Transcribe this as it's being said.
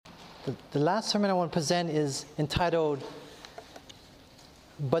The last sermon I want to present is entitled,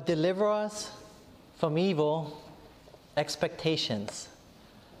 "But Deliver Us from Evil Expectations."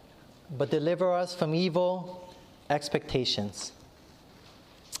 But deliver us from evil expectations.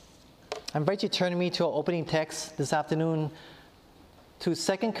 I invite you to turn me to our opening text this afternoon to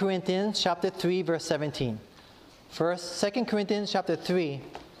 2 Corinthians chapter 3, verse 17. First, 2 Corinthians chapter 3,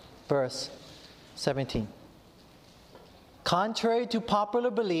 verse 17. Contrary to popular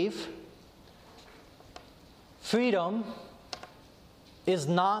belief, freedom is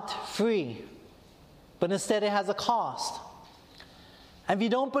not free, but instead it has a cost. And if you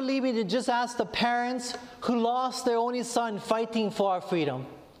don't believe me, then just ask the parents who lost their only son fighting for our freedom.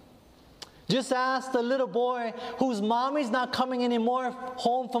 Just ask the little boy whose mommy's not coming anymore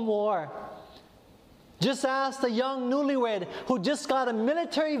home from war. Just ask the young newlywed who just got a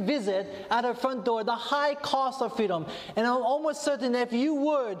military visit at her front door, the high cost of freedom. And I'm almost certain that if you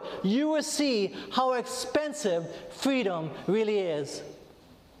would see how expensive freedom really is.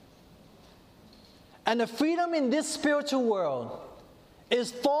 And the freedom in this spiritual world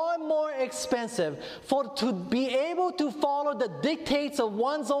is far more expensive. To be able to follow the dictates of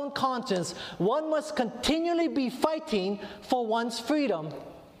one's own conscience, one must continually be fighting for one's freedom.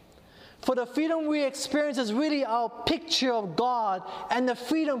 For the freedom we experience is really our picture of God and the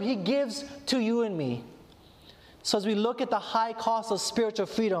freedom He gives to you and me. So as we look at the high cost of spiritual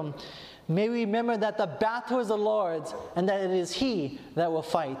freedom, may we remember that the battle is the Lord's and that it is He that will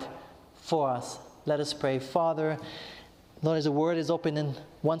fight for us. Let us pray. Father, Lord, as the Word is open, and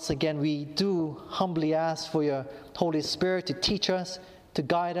once again we do humbly ask for Your Holy Spirit to teach us, to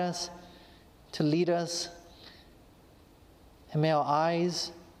guide us, to lead us. And may our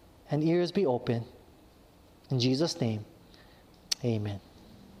eyes and ears be open. In Jesus' name, amen.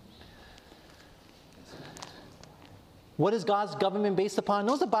 What is God's government based upon?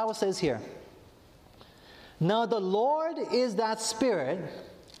 Notice the Bible says here, "Now the Lord is that Spirit,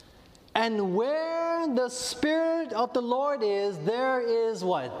 and where the Spirit of the Lord is, there is"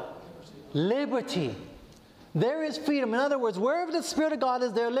 what? Liberty. There is freedom. In other words, wherever the Spirit of God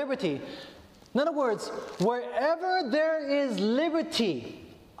is, there is liberty. In other words, wherever there is liberty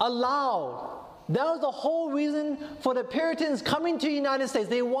allowed. That was the whole reason for the Puritans coming to the United States.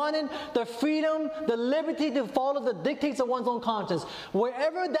 They wanted the freedom, the liberty to follow the dictates of one's own conscience.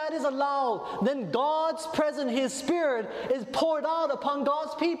 Wherever that is allowed, then God's presence, His Spirit, is poured out upon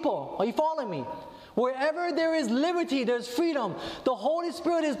God's people. Are you following me? Wherever there is liberty, there's freedom. The Holy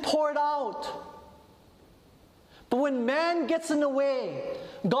Spirit is poured out. But when man gets in the way,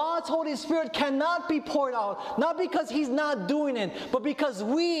 God's Holy Spirit cannot be poured out, not because He's not doing it, but because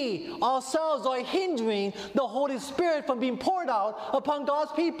we ourselves are hindering the Holy Spirit from being poured out upon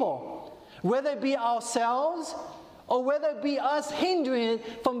God's people. Whether it be ourselves, or whether it be us hindering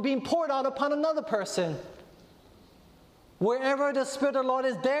it from being poured out upon another person. Wherever the Spirit of the Lord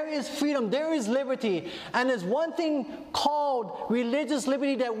is, there is freedom, there is liberty. And there's one thing called religious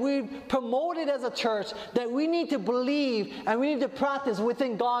liberty that we've promoted as a church that we need to believe and we need to practice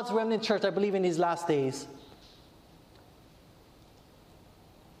within God's remnant church, I believe, in these last days.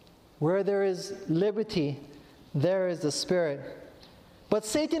 Where there is liberty, there is the Spirit. But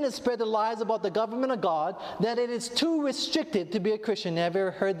Satan has spread the lies about the government of God that it is too restricted to be a Christian. Have you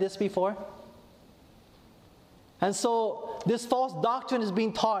ever heard this before? And so this false doctrine is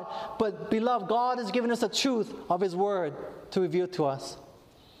being taught. But beloved, God has given us the truth of His Word to reveal to us.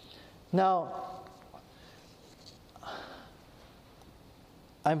 Now,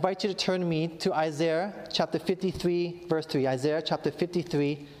 I invite you to turn me to Isaiah chapter 53, verse 3. Isaiah chapter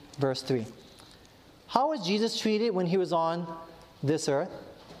 53, verse 3. How was Jesus treated when He was on this earth?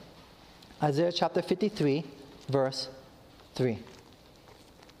 Isaiah chapter 53, verse 3.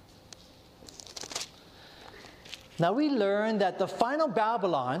 Now we learn that the final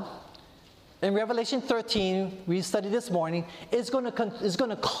Babylon, in Revelation 13, we studied this morning, is going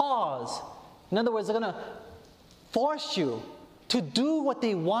to cause, in other words, they're going to force you to do what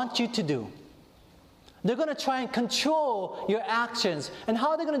they want you to do. They're going to try and control your actions. And how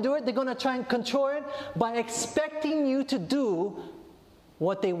are they going to do it? They're going to try and control it by expecting you to do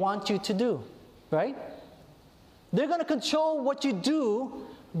what they want you to do, right? They're going to control what you do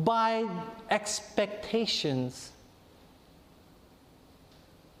by expectations.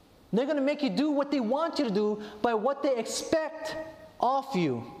 They're going to make you do what they want you to do by what they expect of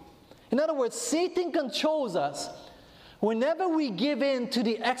you. In other words, Satan controls us whenever we give in to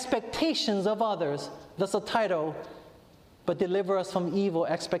the expectations of others. That's the title, "But Deliver Us from Evil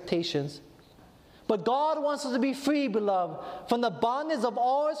Expectations." But God wants us to be free, beloved, from the bondage of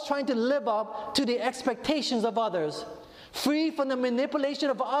always trying to live up to the expectations of others. free from the manipulation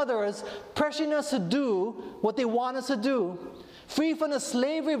of others, pressuring us to do what they want us to do, free from the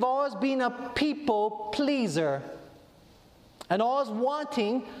slavery of always being a people pleaser, and always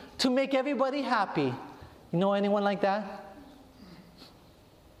wanting to make everybody happy. You know anyone like that?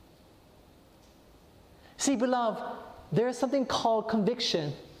 See, beloved, there is something called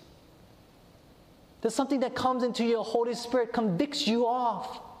conviction. There's something that comes into your Holy Spirit, convicts you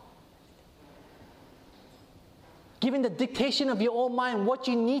off. Giving the dictation of your own mind what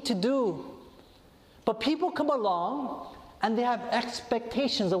you need to do. But people come along and they have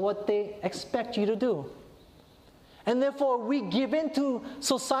expectations of what they expect you to do. And therefore we give in to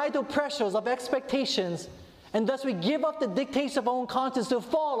societal pressures of expectations, and thus we give up the dictates of our own conscience to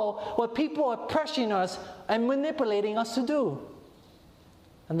follow what people are pressuring us and manipulating us to do.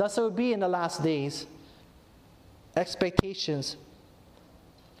 And thus it will be in the last days. Expectations.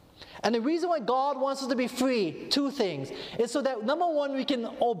 And the reason why God wants us to be free, two things, is so that, number one, we can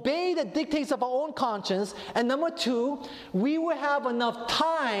obey the dictates of our own conscience, and number two, we will have enough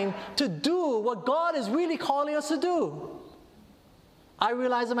time to do what God is really calling us to do. I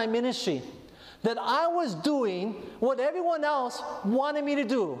realized in my ministry that I was doing what everyone else wanted me to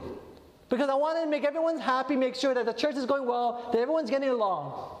do, because I wanted to make everyone happy, make sure that the church is going well, that everyone's getting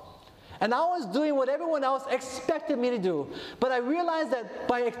along. And I was doing what everyone else expected me to do. But I realized that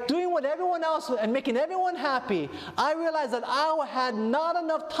by doing what everyone else and making everyone happy, I realized that I had not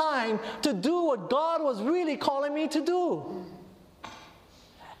enough time to do what God was really calling me to do.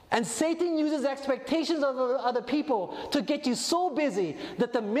 And Satan uses expectations of other people to get you so busy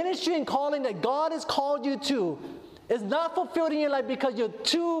that the ministry and calling that God has called you to is not fulfilled in your life because you're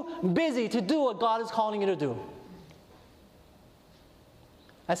too busy to do what God is calling you to do.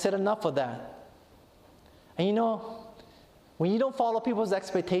 I said enough of that. And you know, when you don't follow people's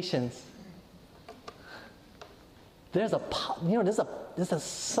expectations, there's a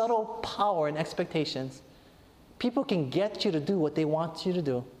subtle power in expectations. People can get you to do what they want you to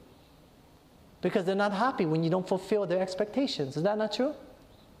do because they're not happy when you don't fulfill their expectations. Is that not true?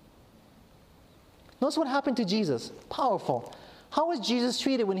 Notice what happened to Jesus. Powerful. How was Jesus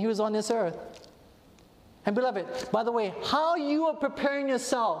treated when he was on this earth? And beloved, by the way, how you are preparing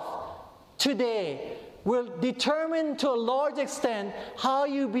yourself today will determine to a large extent how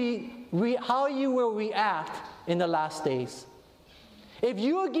you will react in the last days. If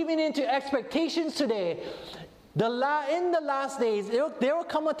you are giving in to expectations today, in the last days, there will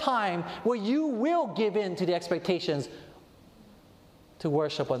come a time where you will give in to the expectations to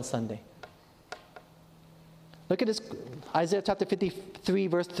worship on Sunday. Look at this, Isaiah chapter 53,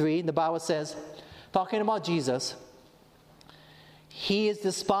 verse 3. The Bible says, talking about Jesus, he is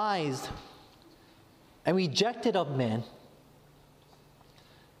despised and rejected of men,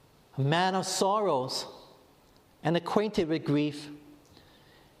 a man of sorrows and acquainted with grief.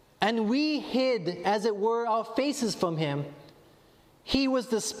 And we hid, as it were, our faces from him. He was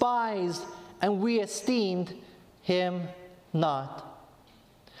despised, and we esteemed him not.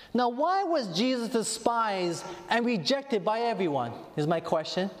 Now, why was Jesus despised and rejected by everyone, is my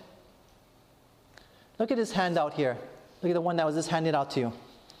question. Look at this handout here. Look at the one that was just handed out to you.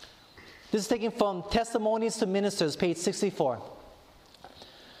 This is taken from Testimonies to Ministers, page 64.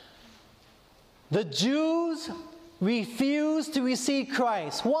 The Jews refused to receive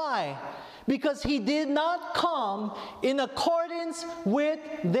Christ. Why? Because he did not come in accordance with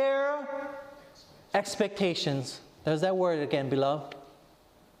their expectations. There's that word again, beloved.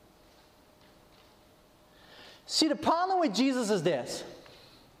 See, the problem with Jesus is this.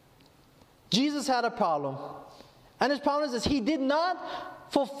 Jesus had a problem. And his problem is this: he did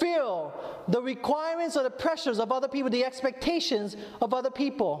not fulfill the requirements or the pressures of other people, the expectations of other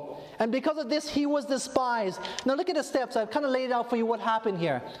people. And because of this, he was despised. Now look at the steps. I've kind of laid out for you what happened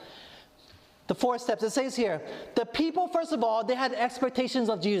here. The 4 steps. It says here, the people, first of all, they had expectations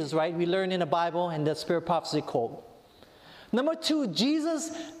of Jesus, right? We learn in the Bible and the Spirit Prophecy quote. Number 2,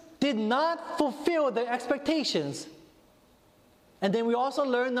 Jesus did not fulfill their expectations. And then we also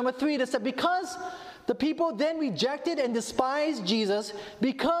learn, number 3, that said because the people then rejected and despised Jesus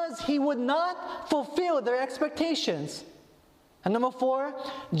because he would not fulfill their expectations. And number 4,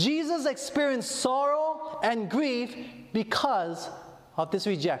 Jesus experienced sorrow and grief because of this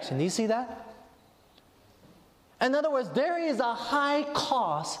rejection. Do you see that? In other words, there is a high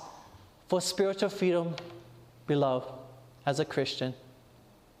cost for spiritual freedom, beloved, as a Christian.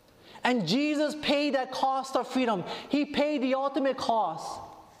 And Jesus paid that cost of freedom. He paid the ultimate cost,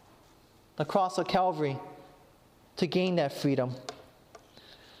 the cross of Calvary, to gain that freedom.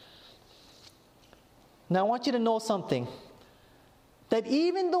 Now I want you to know something. That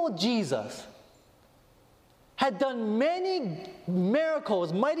even though Jesus had done many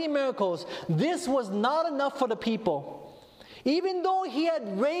miracles, mighty miracles, this was not enough for the people. Even though he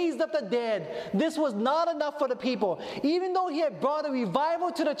had raised up the dead, this was not enough for the people. Even though he had brought a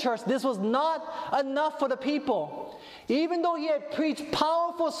revival to the church, this was not enough for the people. Even though he had preached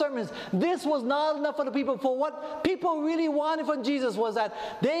powerful sermons, this was not enough for the people. For what people really wanted from Jesus was that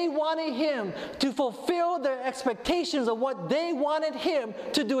they wanted him to fulfill their expectations of what they wanted him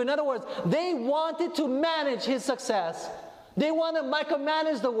to do. In other words, they wanted to manage his success. They want to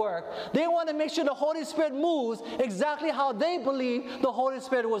micromanage the work. They want to make sure the Holy Spirit moves exactly how they believe the Holy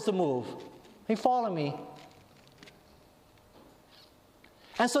Spirit was to move. You follow me?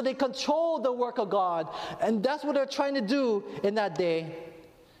 And so they controlled the work of God. And that's what they're trying to do in that day.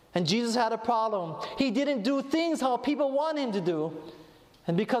 And Jesus had a problem. He didn't do things how people want him to do.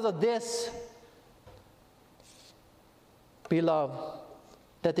 And because of this, beloved,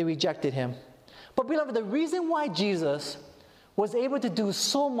 that they rejected him. But beloved, the reason why Jesus was able to do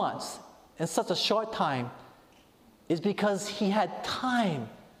so much in such a short time is because he had time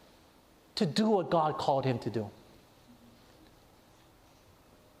to do what God called him to do.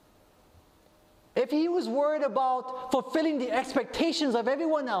 If he was worried about fulfilling the expectations of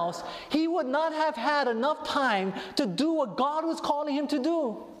everyone else, he would not have had enough time to do what God was calling him to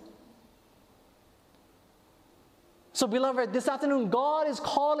do. So, beloved, this afternoon, God is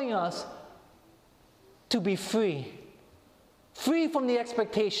calling us to be free. Free from the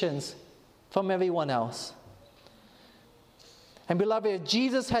expectations from everyone else. And beloved, if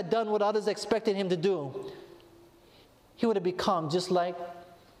Jesus had done what others expected him to do, he would have become just like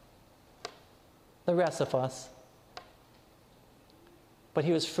the rest of us. But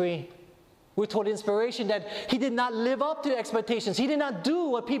he was free. We're told in inspiration that he did not live up to expectations. He did not do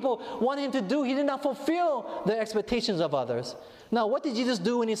what people wanted him to do. He did not fulfill the expectations of others. Now, what did Jesus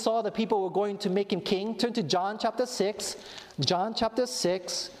do when he saw that people were going to make him king? Turn to John chapter 6. John chapter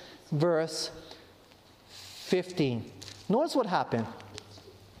 6, verse 15. Notice what happened.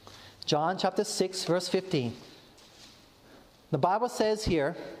 John chapter 6, verse 15. The Bible says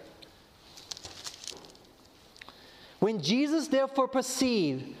here, when Jesus therefore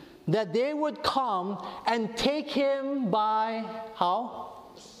perceived that they would come and take him by, how?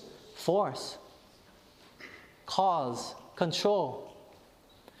 Force. Cause. Control.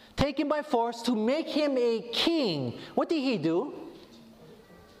 Take him by force to make him a king. What did he do?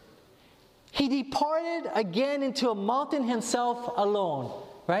 He departed again into a mountain himself alone.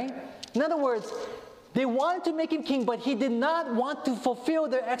 Right? In other words, they wanted to make him king, but he did not want to fulfill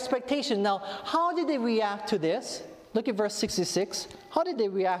their expectation. Now, how did they react to this? Look at verse 66. How did they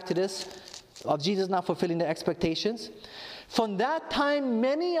react to this of Jesus not fulfilling their expectations? From that time,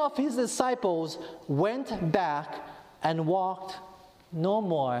 many of his disciples went back and walked no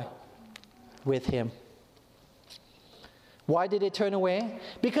more with him. Why did they turn away?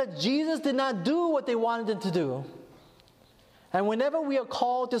 Because Jesus did not do what they wanted him to do. And whenever we are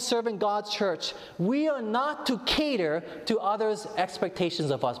called to serve in God's church, we are not to cater to others'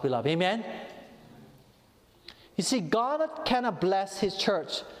 expectations of us, beloved. Amen? You see, God cannot bless his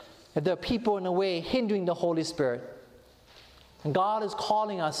church if there are people in a way hindering the Holy Spirit. And God is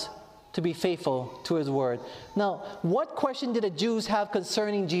calling us to be faithful to his word. Now, what question did the Jews have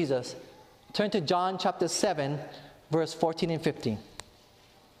concerning Jesus? Turn to John chapter 7, verse 14 and 15.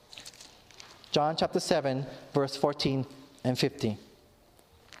 John chapter 7, verse 14 and 15.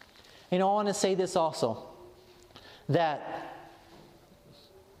 You know, I want to say this also, that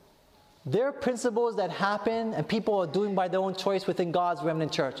there are principles that happen and people are doing by their own choice within God's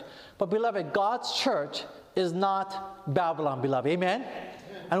remnant church. But beloved, God's church is not Babylon, beloved. Amen?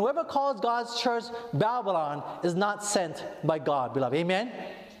 And whoever calls God's church Babylon is not sent by God, beloved. Amen?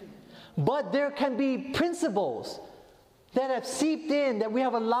 But there can be principles that have seeped in, that we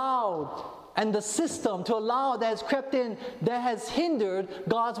have allowed, and the system to allow that has crept in, that has hindered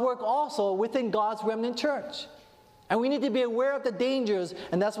God's work also within God's remnant church. And we need to be aware of the dangers,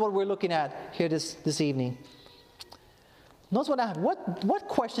 and that's what we're looking at here this evening. Notice what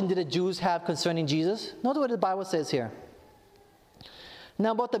question did the Jews have concerning Jesus? Notice what the Bible says here.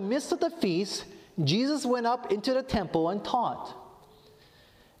 Now, about the midst of the feast, Jesus went up into the temple and taught.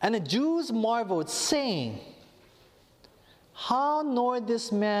 And the Jews marveled, saying, how knoweth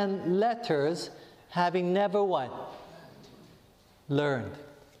this man letters, having never what? Learned.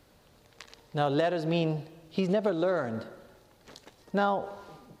 Now, letters mean he's never learned. Now,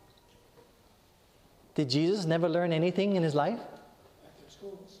 did Jesus never learn anything in his life?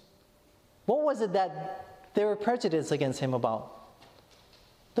 What was it that they were prejudiced against him about?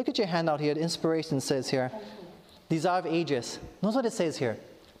 Look at your handout here. The inspiration says here, desire of ages. Notice what it says here.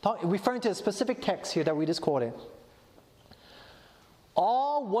 referring to a specific text here that we just quoted.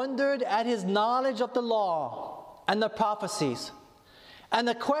 All wondered at his knowledge of the law and the prophecies. And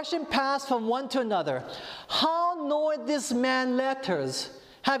the question passed from one to another, how knoweth this man letters,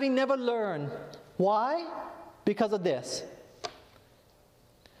 having never learned? Why? Because of this.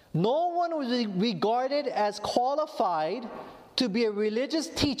 No one was regarded as qualified to be a religious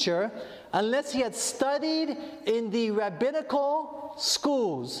teacher unless he had studied in the rabbinical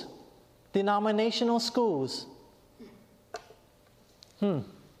schools, denominational schools. And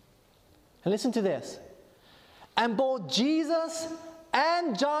listen to this. And both Jesus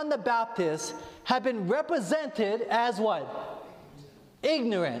and John the Baptist have been represented as what?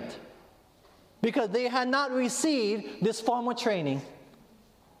 Ignorant. Because they had not received this formal training.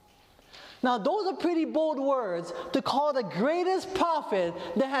 Now, those are pretty bold words to call the greatest prophet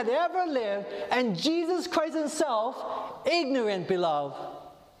that had ever lived, and Jesus Christ himself, ignorant, beloved.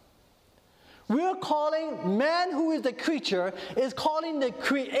 We're calling man who is the creature, is calling the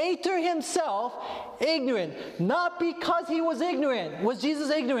Creator himself ignorant. Not because he was ignorant. Was Jesus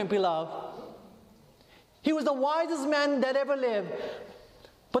ignorant, beloved? He was the wisest man that ever lived.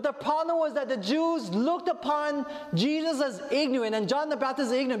 But the problem was that the Jews looked upon Jesus as ignorant and John the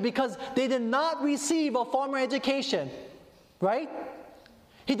Baptist as ignorant because they did not receive a formal education. Right?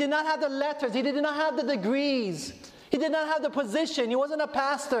 He did not have the letters. He did not have the degrees. He did not have the position. He wasn't a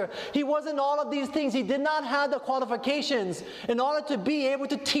pastor. He wasn't all of these things. He did not have the qualifications in order to be able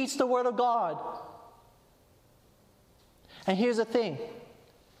to teach the Word of God. And here's the thing.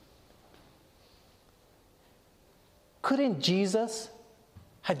 Couldn't Jesus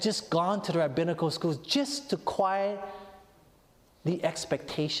had just gone to the rabbinical schools just to quiet the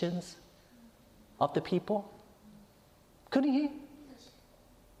expectations of the people? Couldn't he?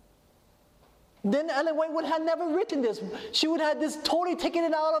 Then Ellen White would have never written this. She would have this totally taken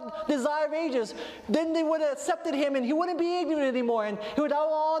it out of Desire of Ages. Then they would have accepted him and he wouldn't be ignorant anymore. And he would have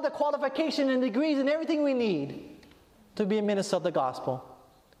all the qualifications and degrees and everything we need to be a minister of the gospel.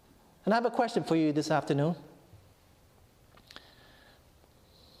 And I have a question for you this afternoon.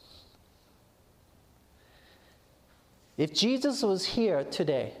 If Jesus was here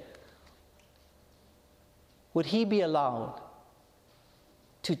today, would he be allowed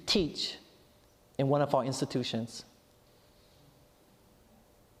to teach in one of our institutions?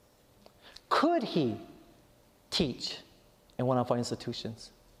 Could he teach in one of our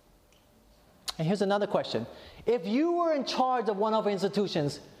institutions? And here's another question. If you were in charge of one of our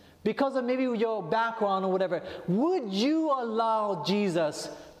institutions, because of maybe your background or whatever, would you allow Jesus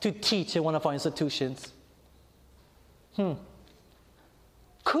to teach in one of our institutions?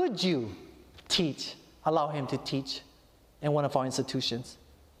 Could you allow him to teach in one of our institutions?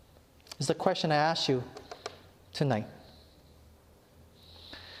 Is the question I ask you tonight.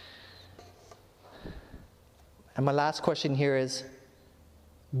 And my last question here is,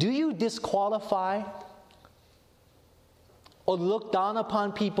 do you disqualify or look down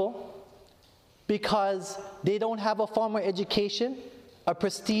upon people because they don't have a formal education, a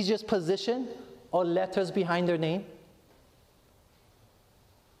prestigious position, or letters behind their name?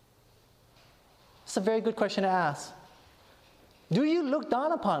 It's a very good question to ask. Do you look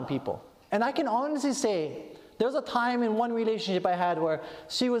down upon people? And I can honestly say, there was a time in one relationship I had where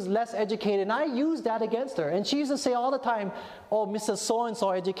she was less educated, and I used that against her. And she used to say all the time, oh, Mrs.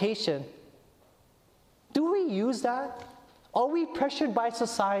 So-and-so education. Do we use that? Are we pressured by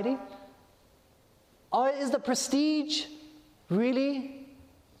society? Or is the prestige really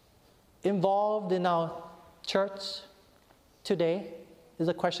involved in our church today? Is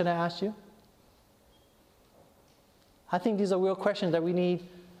a question I ask you. I think these are real questions that we need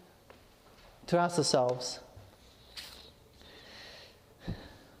to ask ourselves.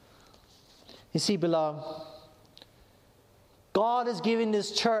 You see, beloved, God has given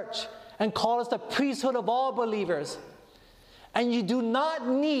this church and called us the priesthood of all believers. And you do not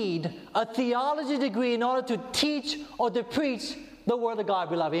need a theology degree in order to teach or to preach the Word of God,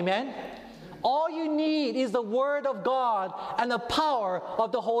 beloved. Amen? All you need is the Word of God and the power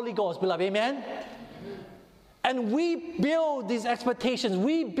of the Holy Ghost, beloved. Amen? And we build these expectations.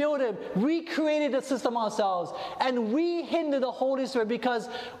 We build it. We created the system ourselves. And we hinder the Holy Spirit because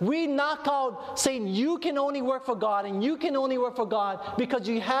we knock out saying you can only work for God and you can only work for God because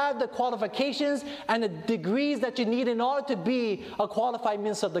you have the qualifications and the degrees that you need in order to be a qualified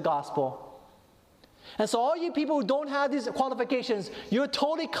minister of the gospel. And so all you people who don't have these qualifications, you're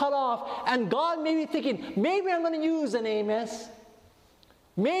totally cut off. And God may be thinking, maybe I'm going to use an Amos.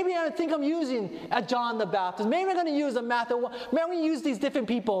 Maybe I think I'm using a John the Baptist. Maybe I'm going to use a Matthew. Maybe I'm going to use these different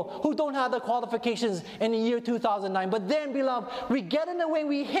people who don't have the qualifications in the year 2009. But then, beloved, we get in the way,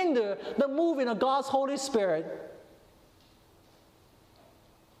 we hinder the moving of God's Holy Spirit.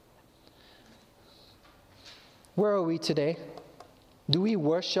 Where are we today? Do we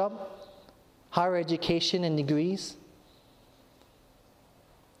worship higher education and degrees?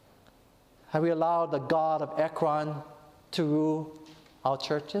 Have we allowed the God of Ekron to rule our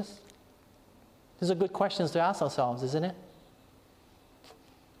churches? These are good questions to ask ourselves, isn't it?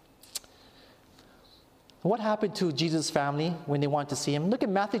 What happened to Jesus' family when they wanted to see him? Look at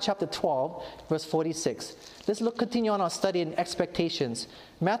Matthew chapter 12, verse 46. Let's continue on our study in expectations.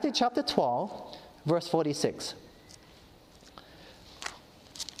 Matthew chapter 12, verse 46.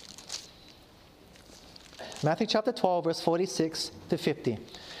 Matthew chapter 12, verse 46 to 50.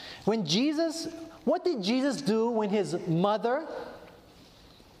 What did Jesus do when his mother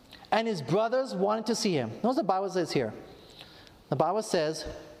and his brothers wanted to see him? Notice what the Bible says here. The Bible says,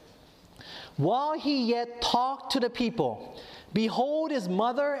 while he yet talked to the people, behold, his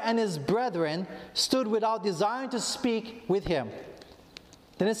mother and his brethren stood without, desiring to speak with him.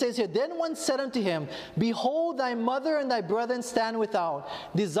 Then it says here, then one said unto him, behold, thy mother and thy brethren stand without,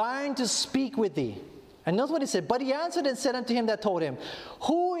 desiring to speak with thee. And notice what he said. But he answered and said unto him that told him,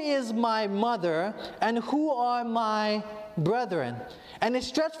 who is my mother and who are my brethren? And he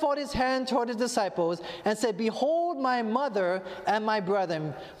stretched forth his hand toward his disciples and said, behold my mother and my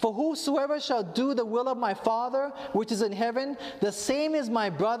brethren. For whosoever shall do the will of my Father which is in heaven, the same is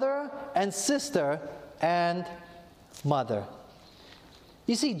my brother and sister and mother.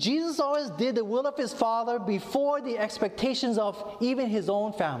 You see, Jesus always did the will of his Father before the expectations of even his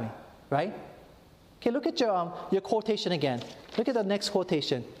own family, right? Okay, look at your quotation again. Look at the next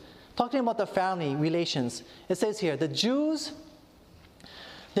quotation. Talking about the family relations. It says here, the Jews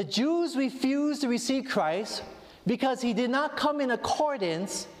refused to receive Christ because he did not come in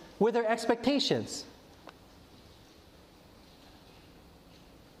accordance with their expectations.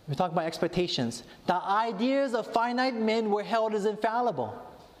 We're talking about expectations. The ideas of finite men were held as infallible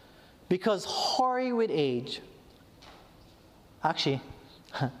because hoary with age. Actually,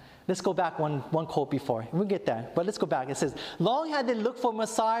 let's go back one quote before. We'll get that. But let's go back. It says, long had they looked for a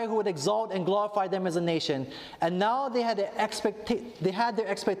Messiah who would exalt and glorify them as a nation. And now they had their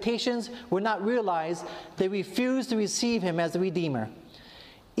expectations were not realized. They refused to receive him as the Redeemer.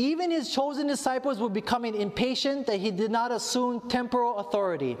 Even his chosen disciples were becoming impatient that he did not assume temporal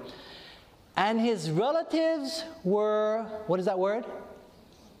authority. And his relatives were, what is that word?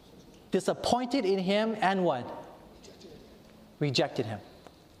 Disappointed in him and what? Rejected him.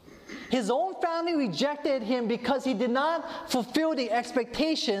 His own family rejected him because he did not fulfill the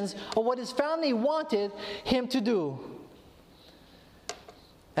expectations of what his family wanted him to do.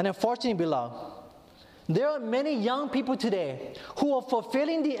 And unfortunately, beloved, there are many young people today who are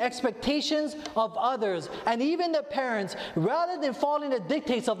fulfilling the expectations of others and even their parents rather than following the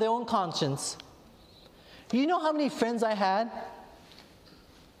dictates of their own conscience. You know how many friends I had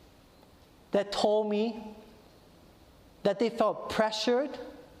that told me that they felt pressured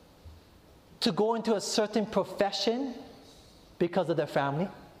to go into a certain profession because of their family?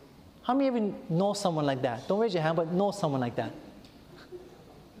 How many of you know someone like that? Don't raise your hand, but know someone like that.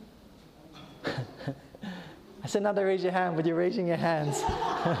 I said not to raise your hand, but you're raising your hands.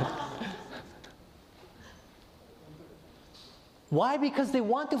 Why? Because they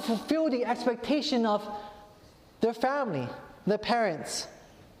want to fulfill the expectation of their family, their parents.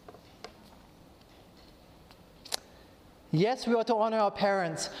 Yes, we ought to honor our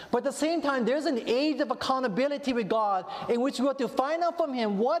parents, but at the same time, there's an age of accountability with God in which we ought to find out from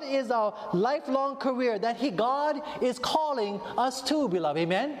him what is our lifelong career that God is calling us to, beloved.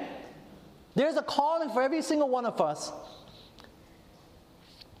 Amen? There's a calling for every single one of us.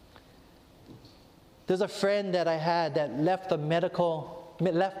 There's a friend that I had that left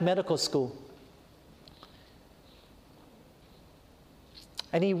medical school.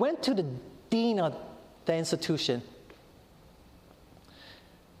 And he went to the dean of the institution.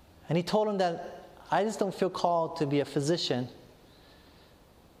 And he told him that, I just don't feel called to be a physician.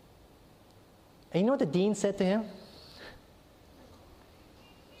 And you know what the dean said to him?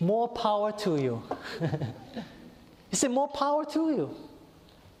 More power to you. He said, more power to you.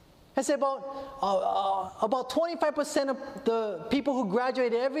 I said about 25% of the people who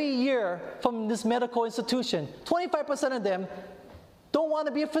graduate every year from this medical institution, 25% of them don't want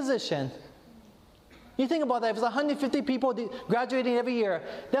to be a physician. You think about that, if it's 150 people graduating every year,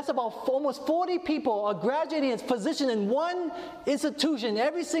 that's about almost 40 people are graduating as physicians in one institution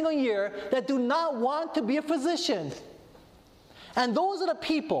every single year that do not want to be a physician. And those are the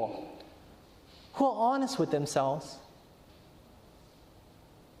people who are honest with themselves.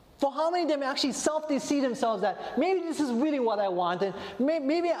 For how many of them actually self-deceive themselves that maybe this is really what I want, and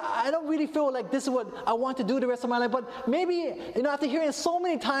maybe I don't really feel like this is what I want to do the rest of my life, but maybe, after hearing it so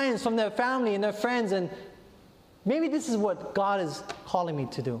many times from their family and their friends, and maybe this is what God is calling me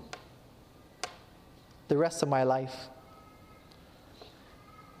to do the rest of my life.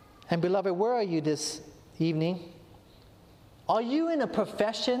 And beloved, where are you this evening? Are you in a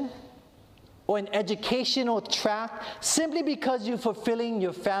profession or an educational track simply because you're fulfilling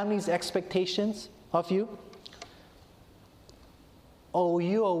your family's expectations of you? Or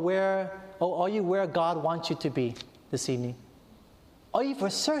are you where God wants you to be this evening? Are you for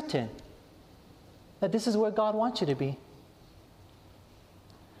certain that this is where God wants you to be?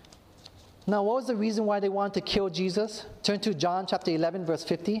 Now, what was the reason why they wanted to kill Jesus? Turn to John chapter 11, verse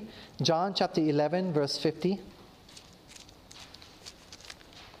 50. John chapter 11, verse 50.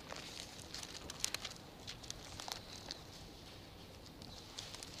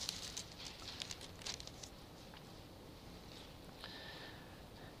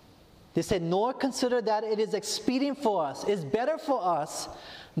 They said, nor consider that it is expedient for us, it's better for us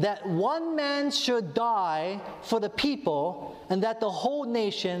that one man should die for the people and that the whole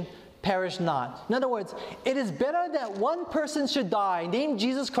nation perish not. In other words, it is better that one person should die, named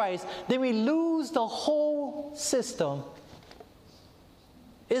Jesus Christ, than we lose the whole system.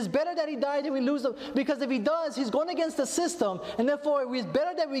 It is better that he died than we lose them, because if he does, he's going against the system, and therefore it is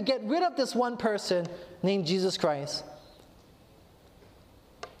better that we get rid of this one person named Jesus Christ.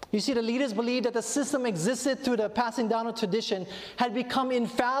 You see, the leaders believed that the system existed through the passing down of tradition had become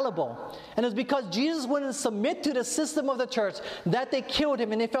infallible. And it's because Jesus wouldn't submit to the system of the church that they killed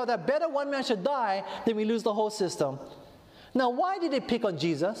him. And they felt that better one man should die than we lose the whole system. Now, why did they pick on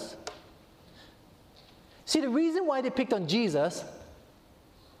Jesus? See, the reason why they picked on Jesus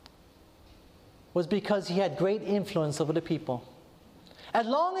was because he had great influence over the people. As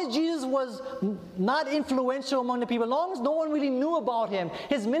long as Jesus was not influential among the people, as long as no one really knew about him,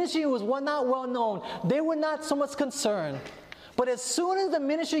 his ministry was not well known, they were not so much concerned. But as soon as the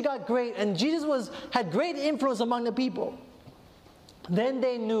ministry got great and Jesus had great influence among the people, then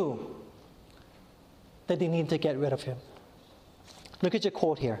they knew that they needed to get rid of him. Look at your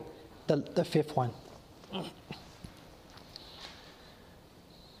quote here, the fifth one.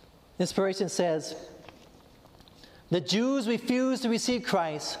 Inspiration says, the Jews refused to receive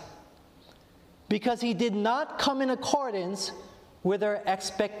Christ because he did not come in accordance with their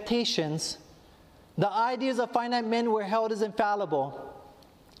expectations. The ideas of finite men were held as infallible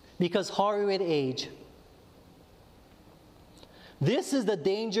because hoary with age. This is the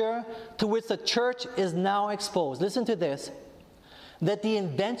danger to which the church is now exposed. Listen to this. That the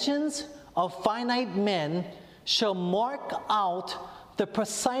inventions of finite men shall mark out the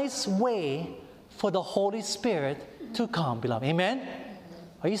precise way for the Holy Spirit to come, beloved. Amen?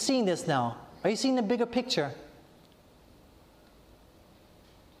 Are you seeing this now? Are you seeing the bigger picture?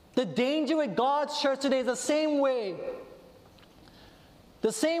 The danger with God's church today is the same way.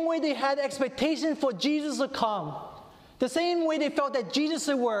 The same way they had expectations for Jesus to come. The same way they felt that Jesus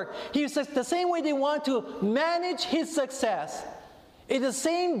would work. The same way they want to manage his success. It's the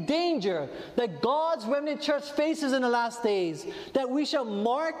same danger that God's remnant church faces in the last days, that we shall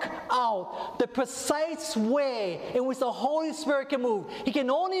mark out the precise way in which the Holy Spirit can move. He can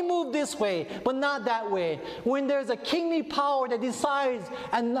only move this way, but not that way. When there's a kingly power that decides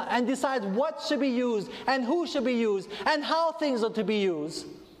and decides what should be used and who should be used and how things are to be used.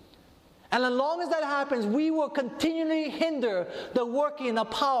 And as long as that happens, we will continually hinder the working and the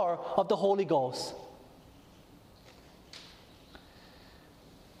power of the Holy Ghost.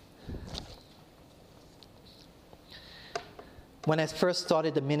 When I first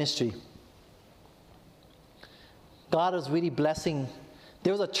started the ministry, God was really blessing.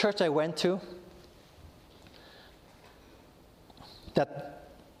 There was a church I went to that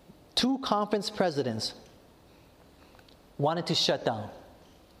 2 conference presidents wanted to shut down.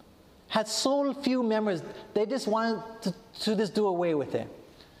 Had so few members, they just wanted to just do away with it.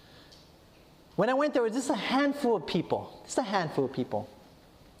 When I went there, it was just a handful of people. Just a handful of people.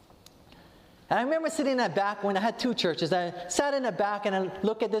 And I remember sitting in that back when I had 2 churches. I sat in the back and I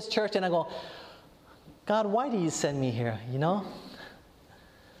look at this church and I go, God, why do you send me here, you know?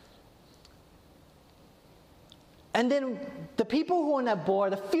 And then the people who were on that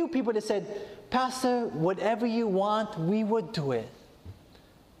board, a few people that said, Pastor, whatever you want, we would do it.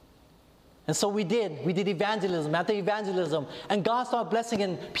 And so we did. We did evangelism after evangelism. And God started blessing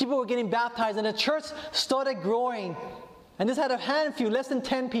and people were getting baptized and the church started growing. And this had a handful, less than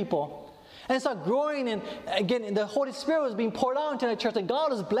 10 people. And it started growing, and again, the Holy Spirit was being poured out into the church, and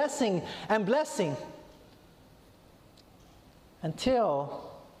God was blessing and blessing.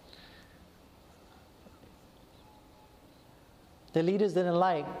 Until the leaders didn't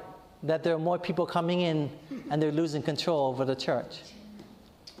like that there are more people coming in and they're losing control over the church.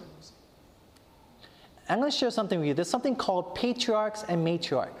 I'm going to share something with you. There's something called patriarchs and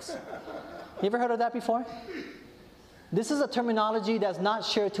matriarchs. You ever heard of that before? This is a terminology that's not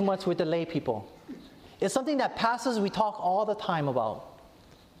shared too much with the lay people. It's something that pastors, we talk all the time about.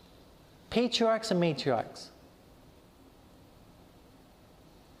 Patriarchs and matriarchs.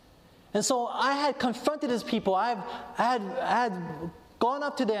 And so I had confronted these people. I had gone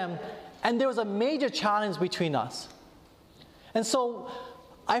up to them, and there was a major challenge between us. And so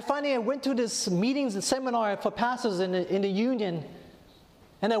I finally went to this meetings and seminar for pastors in the union,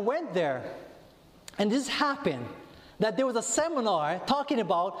 and I went there, and this happened, that there was a seminar talking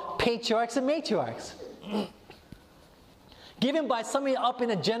about patriarchs and matriarchs, given by somebody up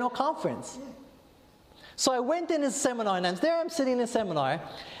in a general conference. So I went in this seminar, and I'm sitting in the seminar,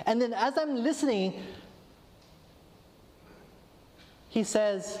 and then as I'm listening, he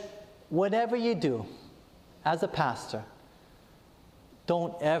says, whatever you do as a pastor,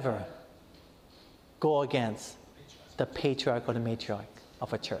 don't ever go against the patriarch or the matriarch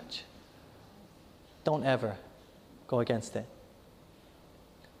of a church. Don't ever go against it.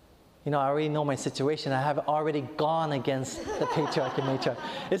 You know, I already know my situation. I have already gone against the patriarch and matriarch.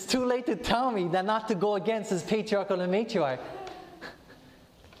 It's too late to tell me that not to go against this patriarch or the matriarch.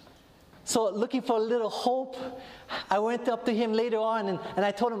 So looking for a little hope, I went up to him later on and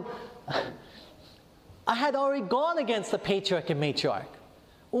I told him, I had already gone against the patriarch and matriarch.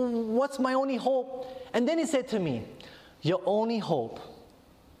 What's my only hope? And then he said to me, your only hope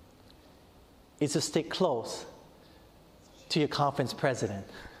is to stick close to your conference president.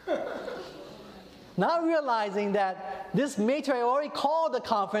 Not realizing that this matriarch already called the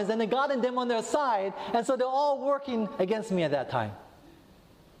conference and they got them on their side, and so they're all working against me at that time.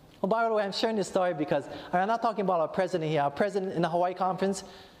 Well, by the way, I'm sharing this story because I'm not talking about our president here. Our president in the Hawaii conference,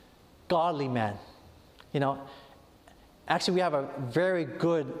 godly man. You know, actually we have a very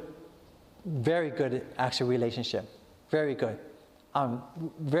good actual relationship. Very good.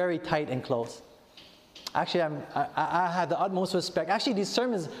 Very tight and close. Actually, I have the utmost respect. Actually, these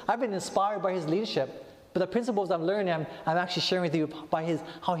sermons, I've been inspired by his leadership. But the principles I'm learning, I'm actually sharing with you by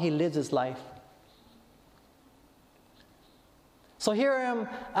how he lives his life. So here I am,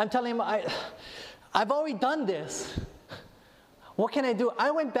 I'm telling him, I've already done this. What can I do?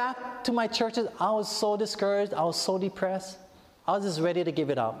 I went back to my churches. I was so discouraged. I was so depressed. I was just ready to give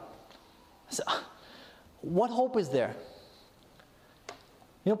it up. I said, what hope is there?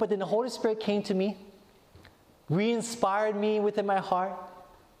 You know, but then the Holy Spirit came to me, re-inspired me within my heart,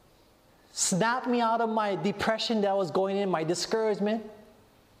 snapped me out of my depression that I was going in, my discouragement.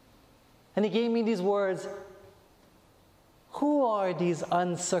 And he gave me these words, who are these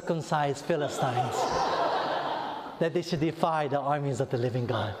uncircumcised Philistines that they should defy the armies of the living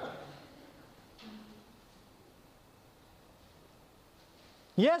God?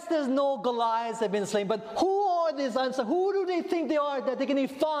 Yes, there's no Goliaths that have been slain, but who are these uncircumcised? Who do they think they are that they can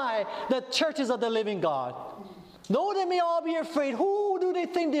defy the churches of the living God? Though they may all be afraid, who do they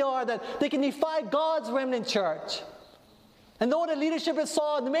think they are that they can defy God's remnant church? And though the leadership is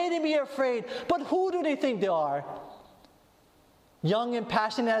Saul, may they be afraid, but who do they think they are? Young and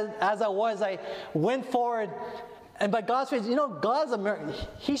passionate as I was, I went forward, and by God's grace, you know, God's American.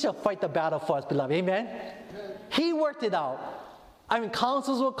 He shall fight the battle for us, beloved. Amen? He worked it out. I mean,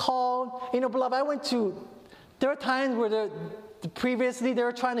 councils were called. You know, beloved, there are times where previously they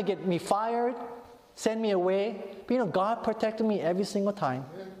were trying to get me fired, send me away. But you know, God protected me every single time.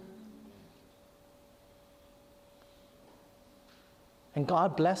 And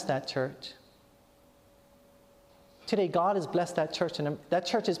God blessed that church. Today, God has blessed that church, and that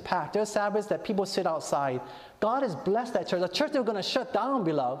church is packed. There are Sabbaths that people sit outside. God has blessed that church. A church they're going to shut down,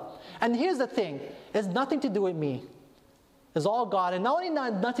 beloved. And here's the thing. It's nothing to do with me. It's all God. And not only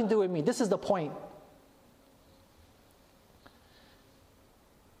nothing to do with me, this is the point.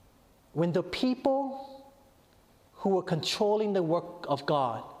 When the people who were controlling the work of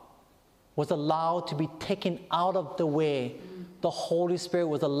God was allowed to be taken out of the way, the Holy Spirit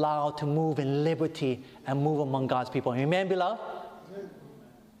was allowed to move in liberty and move among God's people. Amen, beloved? Amen.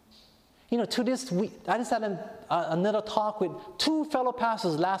 You know, to this week, I just had another talk with two fellow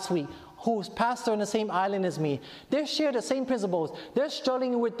pastors last week who's pastor in the same island as me. They share the same principles. They're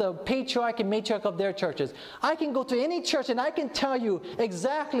struggling with the patriarch and matriarch of their churches. I can go to any church and I can tell you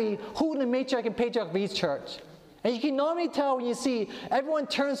exactly who the matriarch and patriarch of each church. And you can normally tell when you see everyone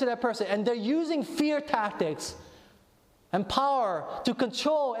turns to that person and they're using fear tactics and power to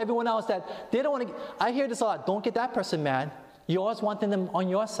control everyone else, that they don't want to. I hear this a lot. Don't get that person mad. You always want them on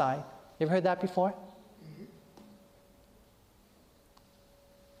your side. You ever heard that before?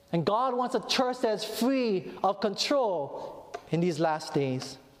 And God wants a church that's free of control in these last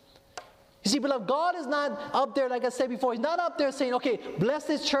days. You see, beloved, God is not up there, like I said before, He's not up there saying, okay, bless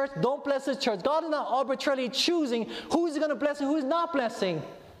this church, don't bless this church. God is not arbitrarily choosing who's going to bless and who's not blessing.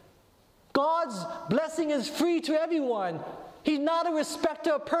 God's blessing is free to everyone. He's not a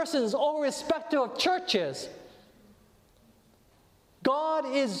respecter of persons or a respecter of churches. God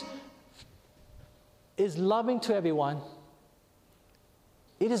is loving to everyone.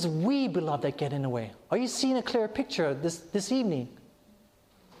 It is we, beloved, that get in the way. Are you seeing a clear picture this evening?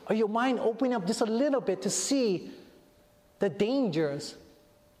 Are your mind opening up just a little bit to see the dangers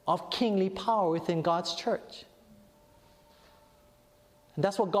of kingly power within God's church? And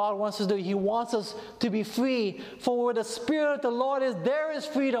that's what God wants us to do. He wants us to be free. For where the Spirit of the Lord is, there is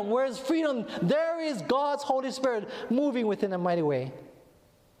freedom. Where is freedom, there is God's Holy Spirit moving within a mighty way.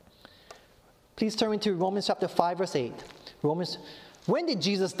 Please turn to Romans chapter 5, verse 8. When did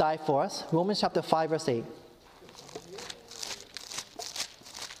Jesus die for us? Romans chapter 5, verse 8.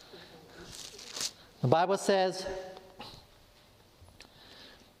 The Bible says,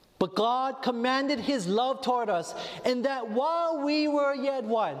 but God commanded His love toward us, and that while we were yet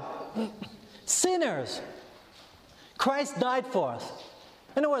what? Sinners, Christ died for us.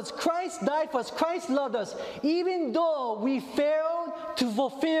 In other words, Christ died for us. Christ loved us, even though we failed to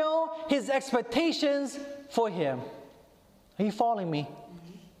fulfill His expectations for Him. Are you following me?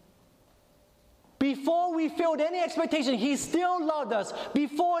 Before we filled any expectation, He still loved us.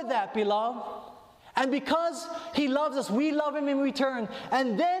 Before that, beloved. And because He loves us, we love Him in return.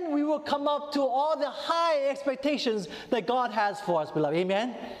 And then we will come up to all the high expectations that God has for us, beloved.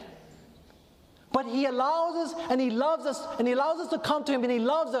 Amen? But He allows us, and He loves us, and He allows us to come to Him, and He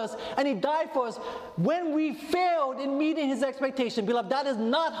loves us, and He died for us when we failed in meeting His expectation. Beloved, that is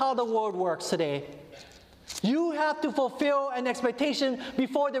not how the world works today. You have to fulfill an expectation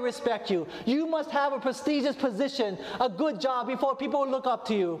before they respect you. You must have a prestigious position, a good job before people will look up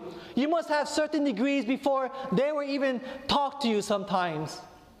to you. You must have certain degrees before they will even talk to you sometimes.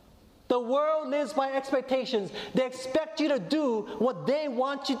 The world lives by expectations. They expect you to do what they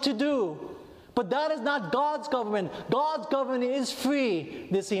want you to do. But that is not God's government. God's government is free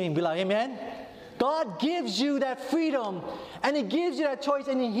this evening, beloved. Amen? God gives you that freedom, and He gives you that choice,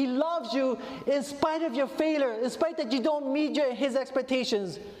 and He loves you in spite of your failure, in spite that you don't meet His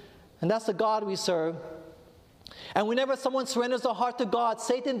expectations. And that's the God we serve. And whenever someone surrenders their heart to God,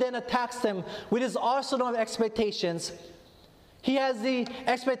 Satan then attacks them with his arsenal of expectations. He has the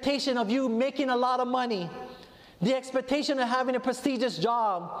expectation of you making a lot of money, the expectation of having a prestigious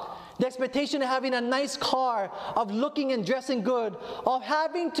job, the expectation of having a nice car, of looking and dressing good, of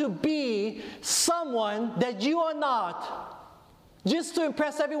having to be someone that you are not, just to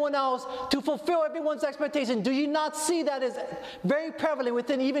impress everyone else, to fulfill everyone's expectation. Do you not see that is very prevalent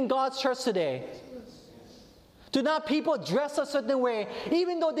within even God's church today? Do not people dress a certain way,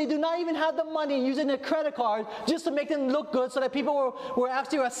 even though they do not even have the money, using a credit card just to make them look good so that people will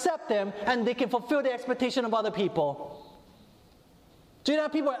actually accept them and they can fulfill the expectation of other people? Do you know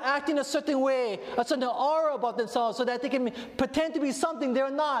people are acting a certain way, a certain aura about themselves so that they can pretend to be something they're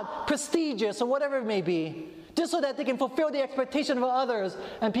not, prestigious or whatever it may be, just so that they can fulfill the expectation of others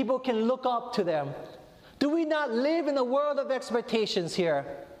and people can look up to them? Do we not live in a world of expectations here?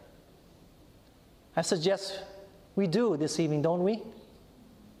 I suggest we do this evening, don't we?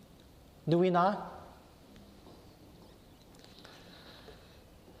 Do we not?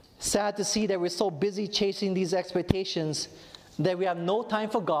 Sad to see that we're so busy chasing these expectations that we have no time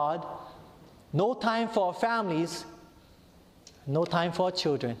for God, no time for our families, no time for our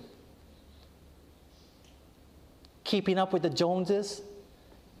children. Keeping up with the Joneses,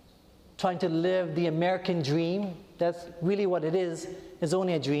 trying to live the American dream. That's really what it is. It's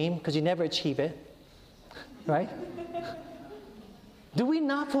only a dream because you never achieve it. Right? Do we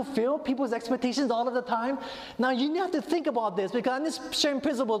not fulfill people's expectations all of the time? Now, you have to think about this, because I'm just sharing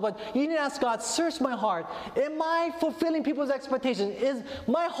principles, but you need to ask God, search my heart. Am I fulfilling people's expectations? Is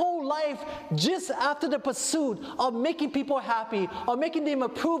my whole life just after the pursuit of making people happy, or making them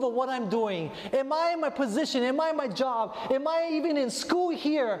approve of what I'm doing? Am I in my position? Am I in my job? Am I even in school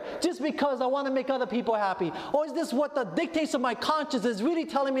here just because I want to make other people happy? Or is this what the dictates of my conscience is really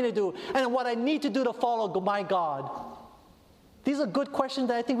telling me to do, and what I need to do to follow my God? These are good questions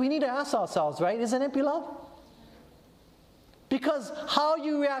that I think we need to ask ourselves, right? Isn't it, beloved? Because how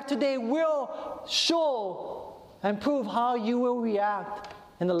you react today will show and prove how you will react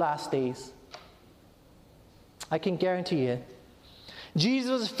in the last days. I can guarantee it.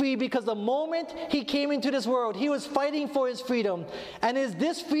 Jesus was free because the moment he came into this world, he was fighting for his freedom. And it's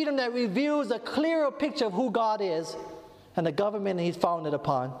this freedom that reveals a clearer picture of who God is and the government he's founded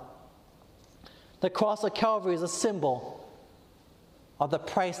upon. The cross of Calvary is a symbol of the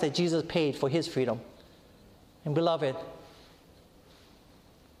price that Jesus paid for his freedom. And beloved,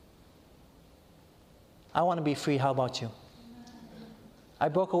 I want to be free. How about you? I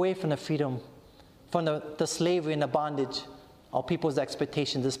broke away from the freedom, from the slavery and the bondage of people's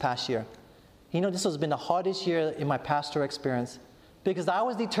expectations this past year. You know, this has been the hardest year in my pastoral experience because I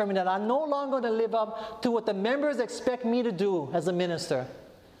was determined that I'm no longer going to live up to what the members expect me to do as a minister.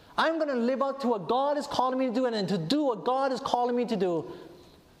 I'm going to live up to what God is calling me to do and to do what God is calling me to do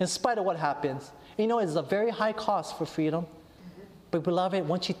in spite of what happens. You know, it's a very high cost for freedom. But beloved,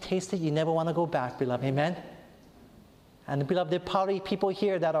 once you taste it, you never want to go back, beloved. Amen? And beloved, there are probably people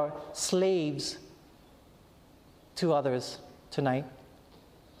here that are slaves to others tonight.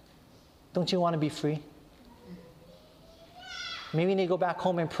 Don't you want to be free? Maybe you need to go back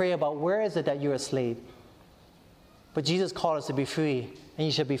home and pray about where is it that you're a slave. But Jesus called us to be free, and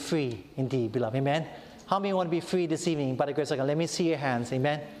you should be free indeed, beloved. Amen? How many want to be free this evening? By the grace of God, let me see your hands.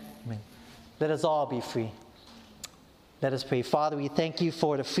 Amen? Amen. Let us all be free. Let us pray. Father, we thank you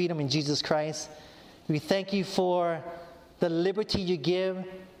for the freedom in Jesus Christ. We thank you for the liberty you give,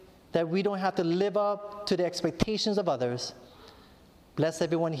 that we don't have to live up to the expectations of others. Bless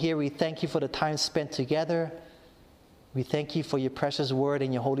everyone here. We thank you for the time spent together. We thank you for your precious word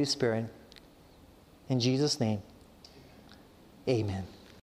and your Holy Spirit. In Jesus' name, amen.